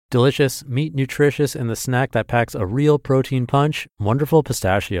Delicious, meat nutritious, and the snack that packs a real protein punch, Wonderful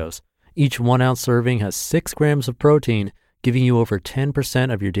Pistachios. Each 1 ounce serving has 6 grams of protein, giving you over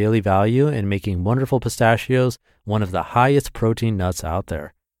 10% of your daily value and making Wonderful Pistachios one of the highest protein nuts out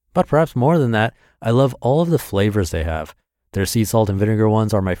there. But perhaps more than that, I love all of the flavors they have. Their sea salt and vinegar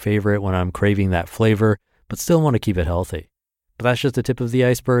ones are my favorite when I'm craving that flavor, but still want to keep it healthy. But that's just the tip of the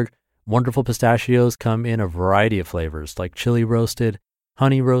iceberg. Wonderful Pistachios come in a variety of flavors like chili roasted,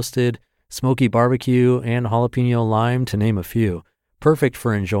 honey roasted, smoky barbecue, and jalapeno lime, to name a few. Perfect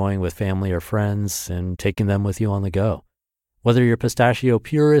for enjoying with family or friends and taking them with you on the go. Whether you're a pistachio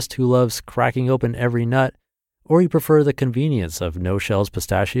purist who loves cracking open every nut, or you prefer the convenience of no-shells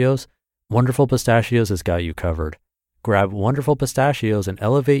pistachios, Wonderful Pistachios has got you covered. Grab Wonderful Pistachios and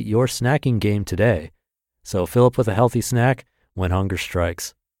elevate your snacking game today. So fill up with a healthy snack when hunger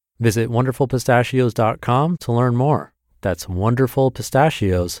strikes. Visit wonderfulpistachios.com to learn more. That's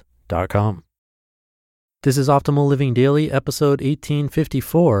wonderfulpistachios.com. This is Optimal Living Daily, episode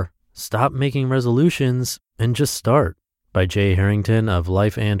 1854, Stop Making Resolutions and Just Start, by Jay Harrington of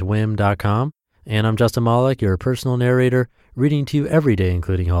lifeandwhim.com. And I'm Justin Malik, your personal narrator, reading to you every day,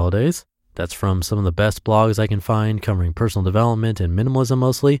 including holidays. That's from some of the best blogs I can find covering personal development and minimalism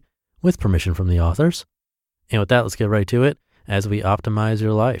mostly, with permission from the authors. And with that, let's get right to it as we optimize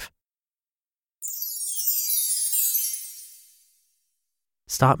your life.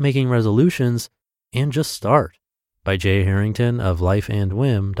 Stop Making Resolutions and Just Start, by Jay Harrington of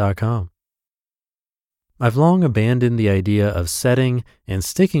lifeandwhim.com. I've long abandoned the idea of setting and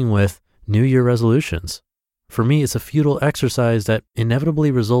sticking with New Year resolutions. For me, it's a futile exercise that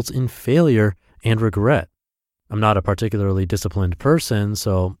inevitably results in failure and regret. I'm not a particularly disciplined person,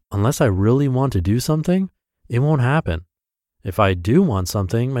 so unless I really want to do something, it won't happen. If I do want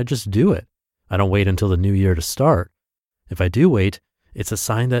something, I just do it. I don't wait until the new year to start. If I do wait, it's a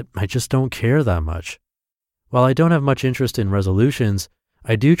sign that I just don't care that much. While I don't have much interest in resolutions,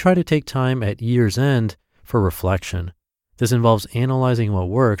 I do try to take time at year's end for reflection. This involves analyzing what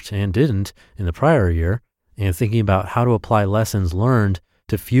worked and didn't in the prior year and thinking about how to apply lessons learned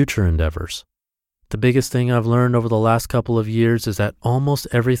to future endeavors. The biggest thing I've learned over the last couple of years is that almost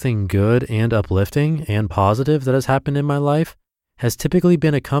everything good and uplifting and positive that has happened in my life has typically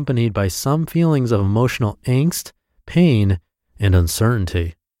been accompanied by some feelings of emotional angst, pain, and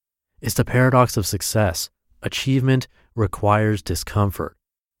uncertainty. It's the paradox of success. Achievement requires discomfort,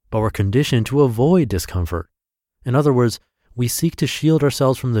 but we're conditioned to avoid discomfort. In other words, we seek to shield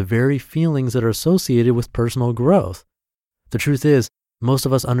ourselves from the very feelings that are associated with personal growth. The truth is, most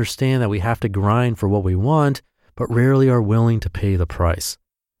of us understand that we have to grind for what we want, but rarely are willing to pay the price.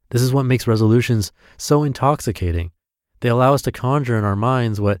 This is what makes resolutions so intoxicating. They allow us to conjure in our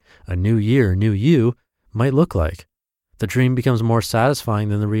minds what a new year, new you might look like. The dream becomes more satisfying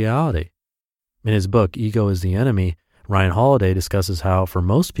than the reality. In his book, Ego is the Enemy, Ryan Holiday discusses how, for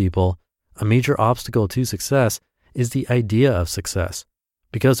most people, a major obstacle to success is the idea of success.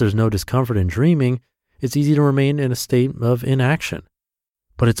 Because there's no discomfort in dreaming, it's easy to remain in a state of inaction.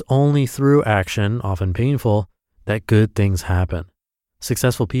 But it's only through action, often painful, that good things happen.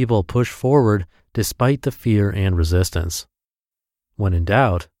 Successful people push forward despite the fear and resistance. When in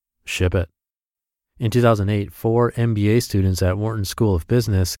doubt, ship it. In 2008, 4 MBA students at Wharton School of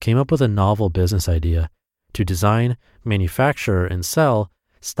Business came up with a novel business idea to design, manufacture, and sell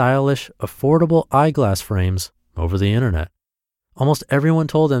stylish, affordable eyeglass frames over the internet. Almost everyone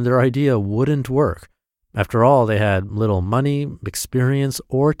told them their idea wouldn't work. After all, they had little money, experience,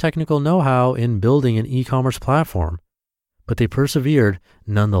 or technical know-how in building an e-commerce platform. But they persevered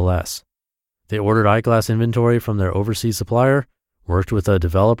nonetheless. They ordered eyeglass inventory from their overseas supplier, worked with a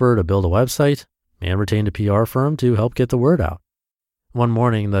developer to build a website, and retained a PR firm to help get the word out. One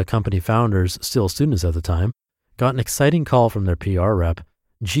morning, the company founders, still students at the time, got an exciting call from their PR rep.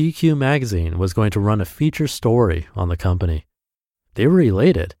 GQ magazine was going to run a feature story on the company. They were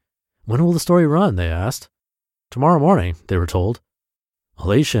elated. When will the story run, they asked. Tomorrow morning, they were told.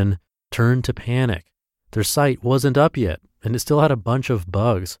 Elation turned to panic. Their site wasn't up yet, and it still had a bunch of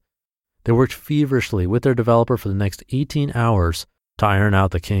bugs. They worked feverishly with their developer for the next 18 hours to iron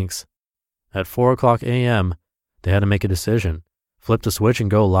out the kinks. At 4:00 a.m., they had to make a decision. Flip the switch and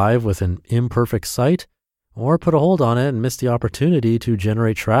go live with an imperfect site, or put a hold on it and miss the opportunity to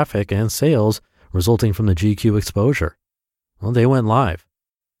generate traffic and sales resulting from the GQ exposure. Well, they went live.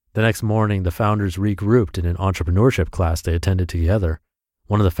 The next morning, the founders regrouped in an entrepreneurship class they attended together.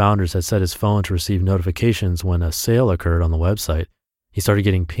 One of the founders had set his phone to receive notifications when a sale occurred on the website. He started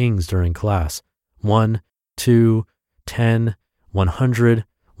getting pings during class. 1, 2, 10, 100,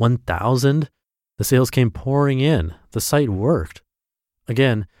 1,000. The sales came pouring in. The site worked.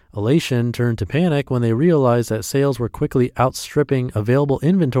 Again, elation turned to panic when they realized that sales were quickly outstripping available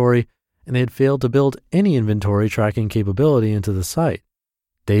inventory and they had failed to build any inventory tracking capability into the site.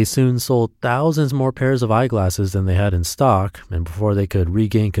 They soon sold thousands more pairs of eyeglasses than they had in stock, and before they could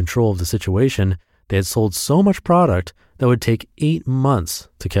regain control of the situation, they had sold so much product that would take 8 months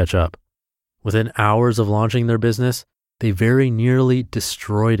to catch up. Within hours of launching their business, they very nearly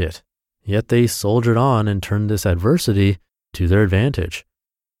destroyed it. Yet they soldiered on and turned this adversity to their advantage.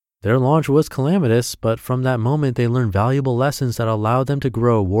 Their launch was calamitous, but from that moment they learned valuable lessons that allowed them to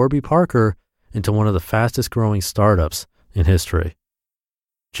grow Warby Parker into one of the fastest growing startups in history.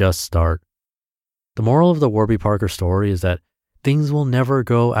 Just start. The moral of the Warby Parker story is that things will never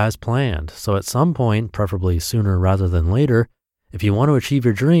go as planned, so at some point, preferably sooner rather than later, if you want to achieve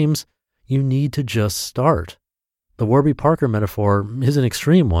your dreams, you need to just start. The Warby Parker metaphor is an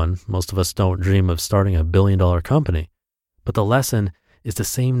extreme one. Most of us don't dream of starting a billion-dollar company. But the lesson is the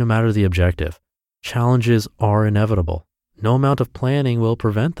same no matter the objective. Challenges are inevitable. No amount of planning will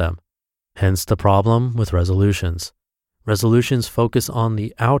prevent them. Hence the problem with resolutions. Resolutions focus on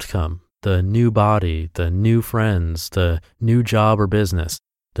the outcome, the new body, the new friends, the new job or business,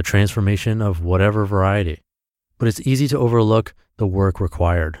 the transformation of whatever variety. But it's easy to overlook the work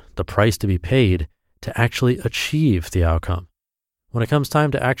required, the price to be paid to actually achieve the outcome. When it comes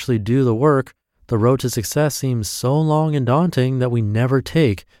time to actually do the work, the road to success seems so long and daunting that we never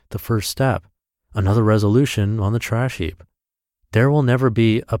take the first step, another resolution on the trash heap. There will never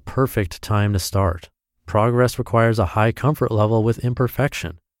be a perfect time to start. Progress requires a high comfort level with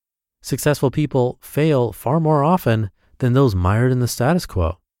imperfection. Successful people fail far more often than those mired in the status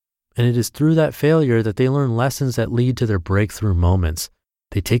quo. And it is through that failure that they learn lessons that lead to their breakthrough moments.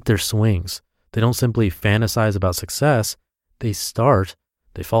 They take their swings. They don't simply fantasize about success. They start,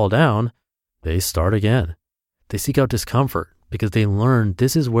 they fall down, they start again. They seek out discomfort because they learn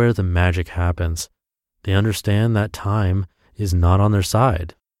this is where the magic happens. They understand that time is not on their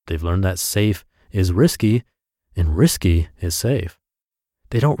side. They've learned that safe is risky and risky is safe.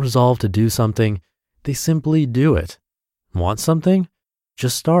 They don't resolve to do something. They simply do it. Want something?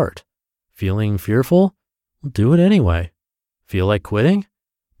 Just start. Feeling fearful? Do it anyway. Feel like quitting?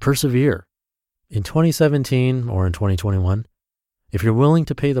 Persevere. In 2017 or in 2021, if you're willing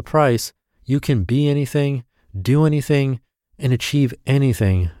to pay the price, you can be anything, do anything, and achieve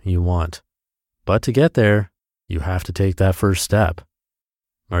anything you want. But to get there, you have to take that first step.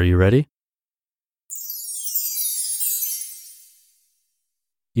 Are you ready?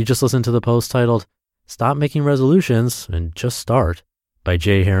 You just listened to the post titled, "Stop Making Resolutions and Just Start" by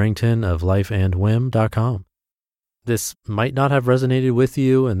Jay Harrington of lifeandwhim.com. This might not have resonated with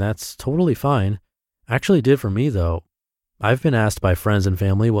you, and that's totally fine. Actually did for me, though. I've been asked by friends and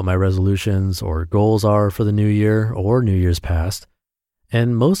family what my resolutions or goals are for the new year or New Year's past.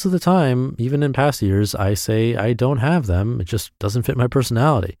 And most of the time, even in past years, I say I don't have them. It just doesn't fit my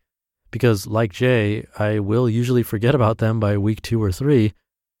personality. Because like Jay, I will usually forget about them by week 2 or 3.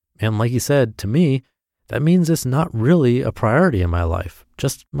 And like he said, to me, that means it's not really a priority in my life,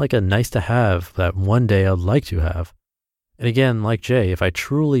 just like a nice to have that one day I'd like to have. And again, like Jay, if I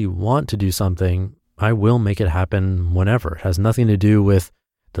truly want to do something, I will make it happen whenever. It has nothing to do with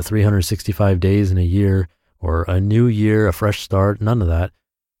the 365 days in a year or a new year, a fresh start, none of that.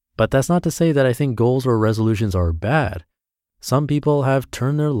 But that's not to say that I think goals or resolutions are bad. Some people have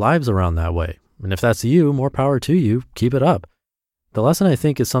turned their lives around that way. And if that's you, more power to you, keep it up. The lesson I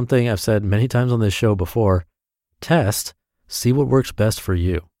think is something I've said many times on this show before. Test, see what works best for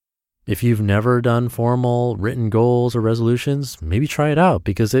you. If you've never done formal written goals or resolutions, maybe try it out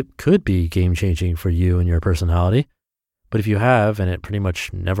because it could be game-changing for you and your personality. But if you have and it pretty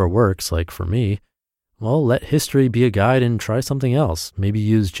much never works, like for me, well, let history be a guide and try something else. Maybe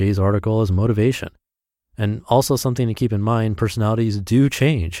use Jay's article as motivation. And also something to keep in mind, personalities do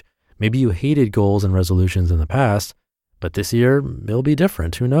change. Maybe you hated goals and resolutions in the past, but this year it'll be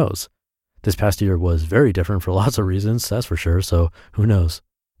different. Who knows? This past year was very different for lots of reasons, that's for sure. So who knows?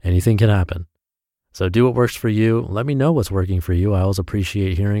 Anything can happen. So do what works for you. Let me know what's working for you. I always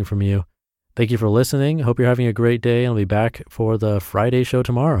appreciate hearing from you. Thank you for listening. Hope you're having a great day. I'll be back for the Friday show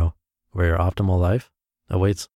tomorrow, where your optimal life awaits.